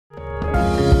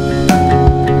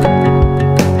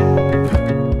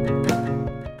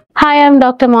Hi, I'm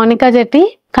Dr. Monica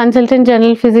Jetty, Consultant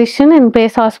General Physician in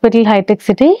Pace Hospital, High Tech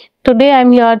City. Today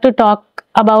I'm here to talk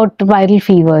about viral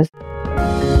fevers.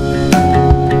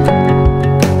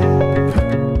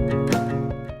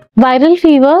 Viral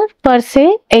fever per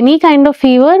se, any kind of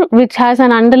fever which has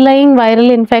an underlying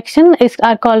viral infection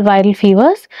are called viral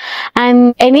fevers,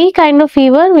 and any kind of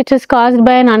fever which is caused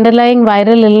by an underlying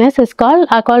viral illness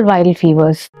are called viral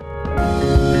fevers.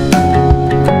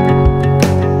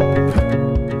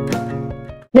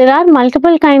 There are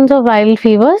multiple kinds of viral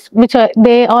fevers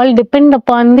they all depend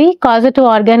upon the causative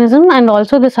organism and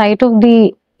also the site of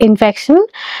the infection.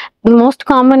 The most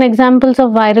common examples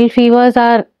of viral fevers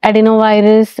are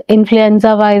adenovirus,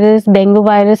 influenza virus, dengue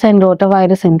virus and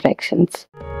rotavirus infections.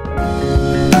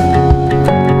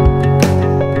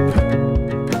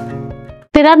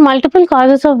 There are multiple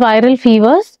causes of viral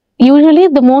fevers. Usually,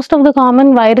 the most of the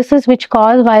common viruses which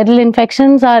cause viral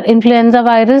infections are influenza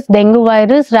virus, dengue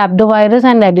virus, rhabdovirus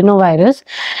and adenovirus,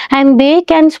 and they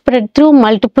can spread through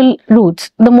multiple routes.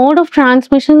 The mode of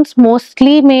transmissions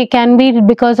mostly can be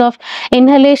because of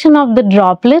inhalation of the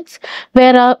droplets,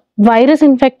 where a virus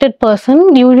infected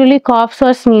person usually coughs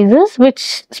or sneezes,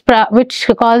 which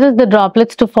causes the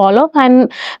droplets to fall off,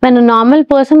 and when a normal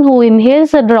person who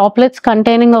inhales the droplets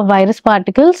containing of virus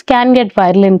particles can get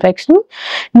viral infection.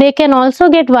 They can also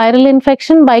get viral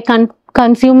infection by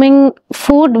consuming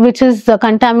food which is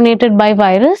contaminated by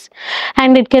virus,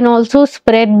 and it can also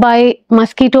spread by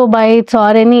mosquito bites,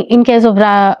 or in case of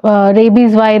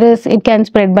rabies virus, it can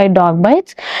spread by dog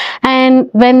bites. And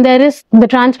when there is the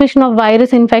transmission of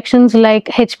virus infections like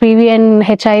HPV and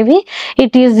HIV,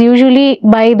 it is usually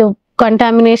by the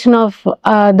contamination of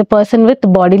the person with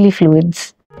bodily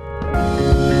fluids.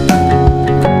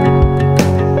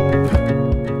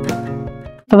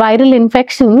 Viral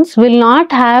infections will not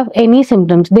have any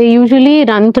symptoms. They usually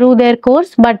run through their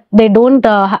course, but they don't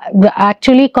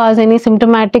actually cause any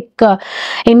symptomatic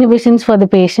inhibitions for the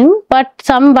patient. But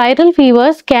some viral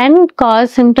fevers can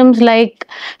cause symptoms like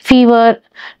fever,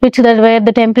 where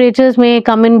the temperatures may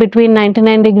come in between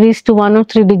 99 degrees to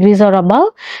 103 degrees or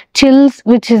above, chills,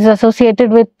 which is associated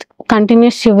with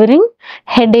continuous shivering,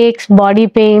 headaches, body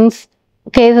pains,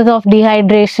 cases of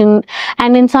dehydration,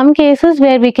 and in some cases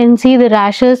where we can see the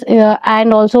rashes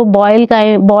and also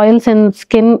boils in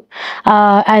skin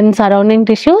and surrounding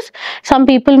tissues. Some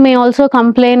people may also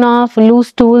complain of loose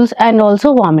stools and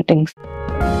also vomitings.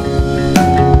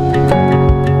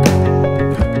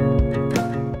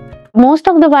 Most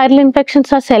of the viral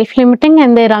infections are self-limiting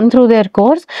and they run through their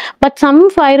course, but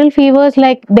some viral fevers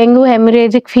like dengue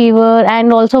hemorrhagic fever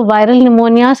and also viral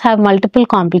pneumonias have multiple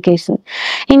complications.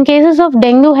 In cases of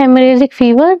dengue hemorrhagic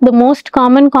fever, the most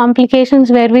common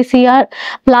complications where we see are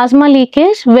plasma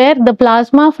leakage, where the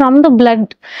plasma from the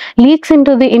blood leaks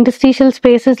into the interstitial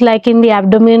spaces like in the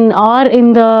abdomen or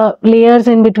in the layers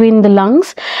in between the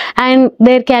lungs, and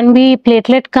there can be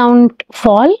platelet count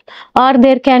fall, or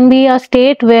there can be a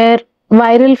state where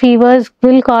viral fevers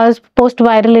will cause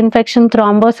post-viral infection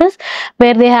thrombosis,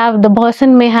 where the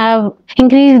person may have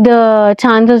increased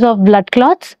chances of blood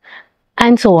clots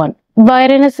and so on.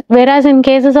 Whereas in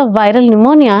cases of viral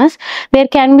pneumonias, there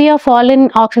can be a fall in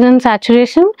oxygen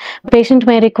saturation. The patient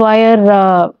may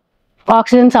require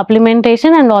oxygen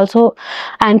supplementation and also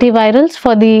antivirals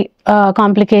for the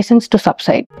complications to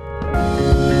subside.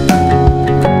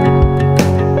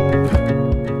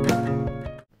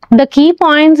 The key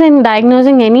points in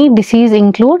diagnosing any disease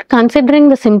include considering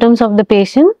the symptoms of the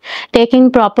patient,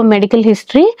 taking proper medical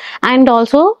history, and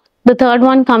also the third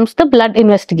one comes the blood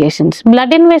investigations.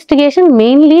 Blood investigation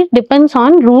mainly depends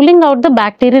on ruling out the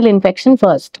bacterial infection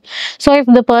first. So if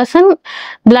the person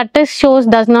blood test shows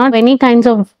does not have any kinds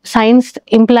of signs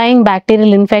implying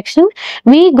bacterial infection,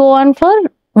 we go on for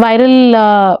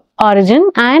viral origin,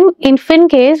 and if in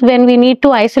case when we need to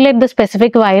isolate the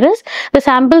specific virus, the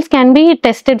samples can be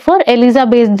tested for ELISA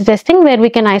based testing, where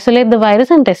we can isolate the virus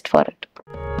and test for it.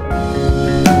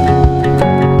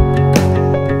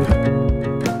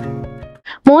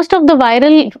 Most of the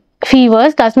viral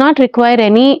fevers does not require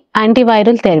any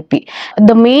antiviral therapy.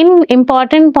 The main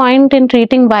important point in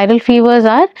treating viral fevers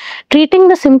are treating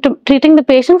the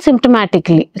patient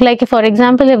symptomatically. Like for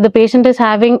example, if the patient is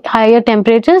having higher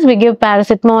temperatures, we give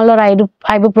paracetamol or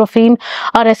ibuprofen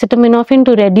or acetaminophen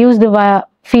to reduce the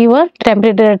fever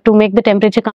temperature, to make the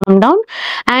temperature come down.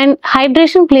 And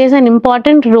hydration plays an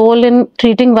important role in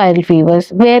treating viral fevers,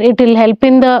 where it will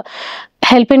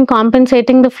help in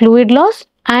compensating the fluid loss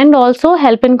and also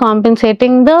help in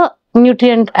compensating the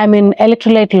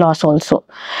electrolyte loss also.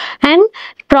 And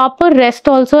proper rest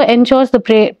also ensures the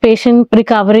patient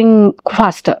recovering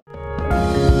faster.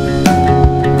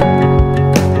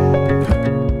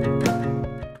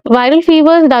 Viral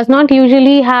fevers does not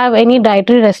usually have any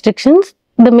dietary restrictions.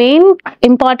 The main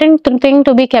important thing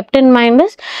to be kept in mind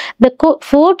is the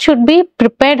food should be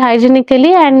prepared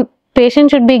hygienically, and patient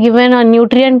should be given a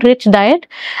nutrient rich diet,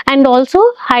 and also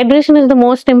hydration is the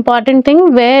most important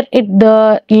thing, where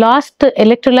the lost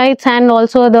electrolytes and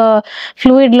also the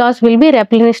fluid loss will be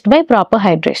replenished by proper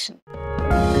hydration.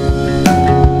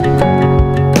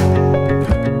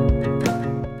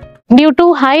 Due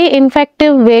to high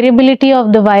infective variability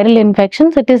of the viral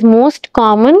infections, it is most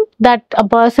common that a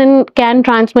person can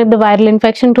transmit the viral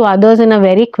infection to others in a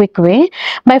very quick way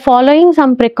by following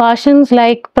some precautions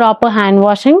like proper hand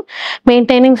washing,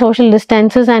 maintaining social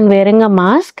distances and wearing a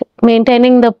mask,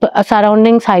 maintaining the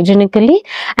surroundings hygienically,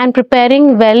 and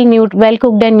preparing well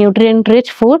cooked and nutrient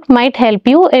rich food might help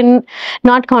you in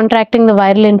not contracting the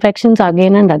viral infections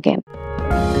again and again.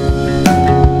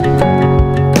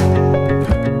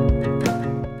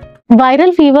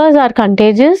 Viral fevers are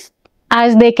contagious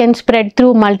as they can spread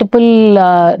through multiple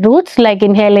routes like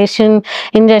inhalation,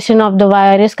 ingestion of the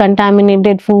virus,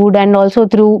 contaminated food, and also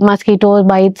through mosquitoes,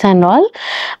 bites and all.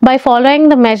 By following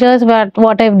the measures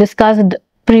what I've discussed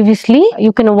previously,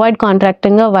 you can avoid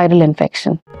contracting a viral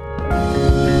infection.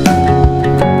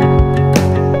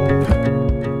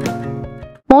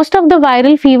 Most of the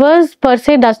viral fevers per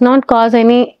se does not cause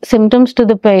any symptoms to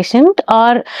the patient,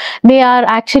 or they are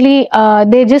actually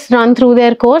they just run through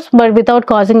their course but without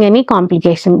causing any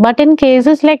complication. But in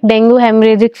cases like dengue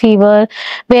hemorrhagic fever,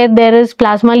 where there is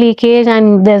plasma leakage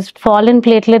and there's fall in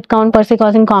platelet count per se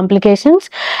causing complications,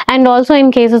 and also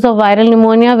in cases of viral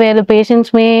pneumonia where the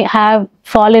patients may have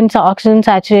fall in oxygen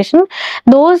saturation,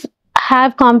 those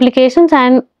have complications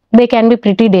and they can be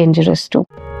pretty dangerous too.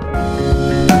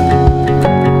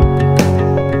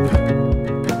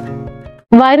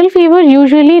 Viral fever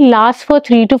usually lasts for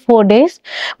 3 to 4 days,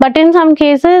 but in some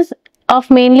cases of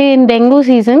mainly in dengue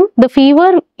season, the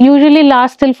fever usually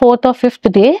lasts till 4th or 5th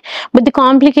day, but the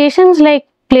complications like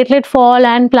platelet fall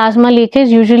and plasma leakage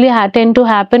usually tend to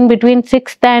happen between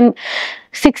 6th and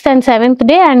 7th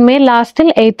day and may last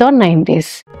till 8th or 9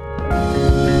 days.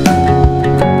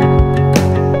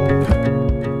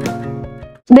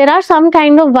 There are some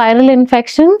kind of viral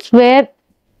infections where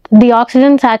the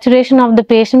oxygen saturation of the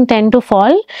patient tend to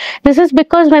fall. This is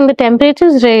because when the temperature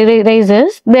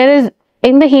rises, there is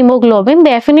in the hemoglobin,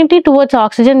 the affinity towards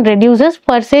oxygen reduces,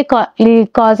 per se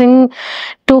causing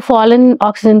to fall in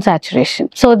oxygen saturation.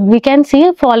 So we can see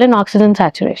a fall in oxygen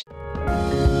saturation.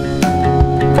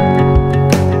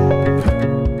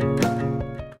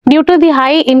 Due to the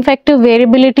high infective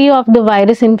variability of the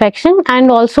virus infection, and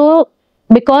also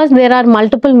because there are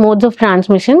multiple modes of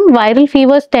transmission, viral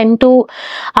fevers tend to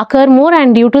occur more,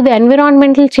 and due to the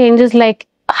environmental changes like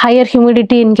higher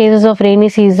humidity in cases of rainy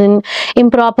season,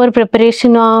 improper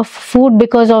preparation of food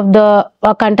because of the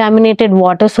contaminated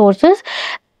water sources,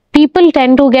 people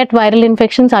tend to get viral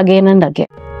infections again and again.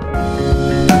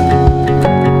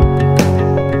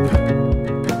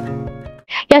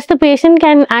 Yes, the patient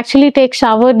can actually take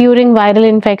shower during viral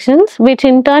infections, which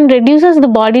in turn reduces the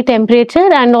body temperature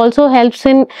and also helps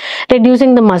in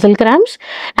reducing the muscle cramps.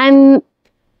 And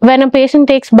when a patient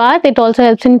takes bath, it also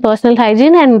helps in personal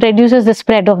hygiene and reduces the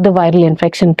spread of the viral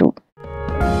infection too.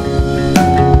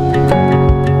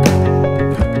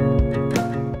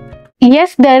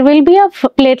 Yes, there will be a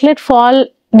platelet fall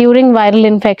during viral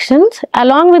infections.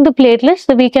 Along with the platelets,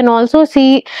 we can also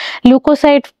see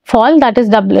leukocyte fall, that is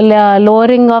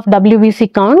lowering of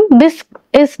WBC count. This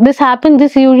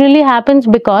usually happens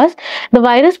because the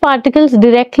virus particles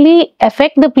directly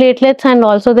affect the platelets and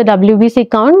also the WBC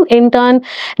count. In turn,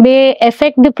 they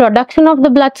affect the production of the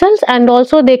blood cells, and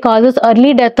also they causes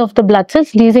early death of the blood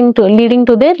cells, leading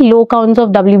to their low counts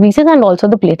of WBCs and also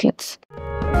the platelets.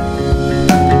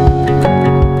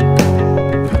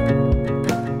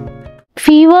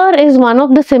 Fever is one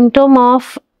of the symptoms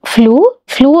of flu.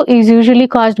 Flu is usually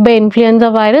caused by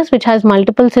influenza virus, which has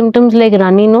multiple symptoms like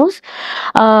runny nose,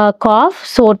 cough,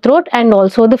 sore throat, and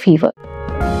also the fever.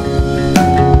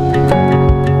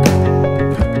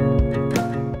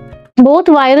 Both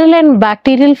viral and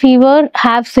bacterial fever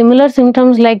have similar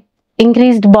symptoms like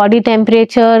increased body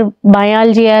temperature,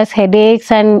 myalgias,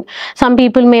 headaches, and some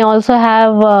people may also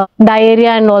have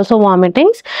diarrhea and also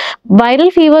vomitings.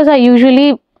 Viral fevers are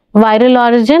usually viral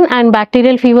origin, and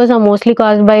bacterial fevers are mostly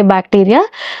caused by bacteria.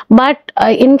 But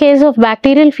in case of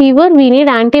bacterial fever, we need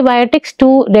antibiotics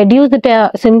to reduce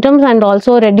the symptoms and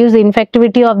also reduce the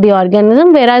infectivity of the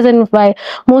organism, whereas in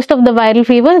most of the viral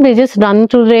fevers, they just run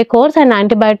through their course, and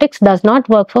antibiotics does not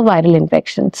work for viral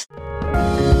infections.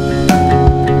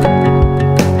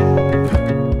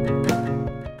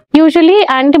 Usually,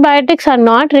 antibiotics are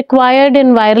not required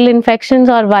in viral infections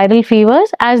or viral fevers,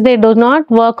 as they do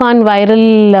not work on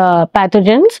viral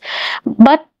pathogens.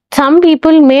 But some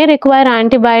people may require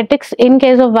antibiotics in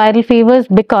case of viral fevers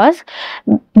because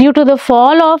due to the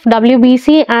fall of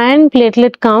WBC and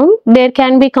platelet count, there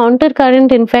can be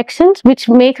counter-current infections which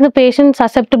make the patient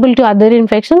susceptible to other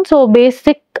infections. So,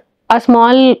 a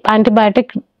small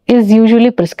antibiotic is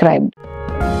usually prescribed.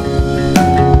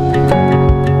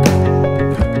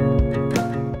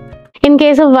 In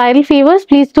case of viral fevers,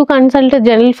 please do consult a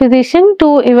general physician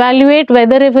to evaluate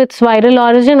whether if it's viral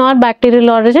origin or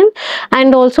bacterial origin,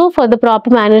 and also for the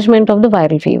proper management of the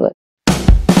viral fever.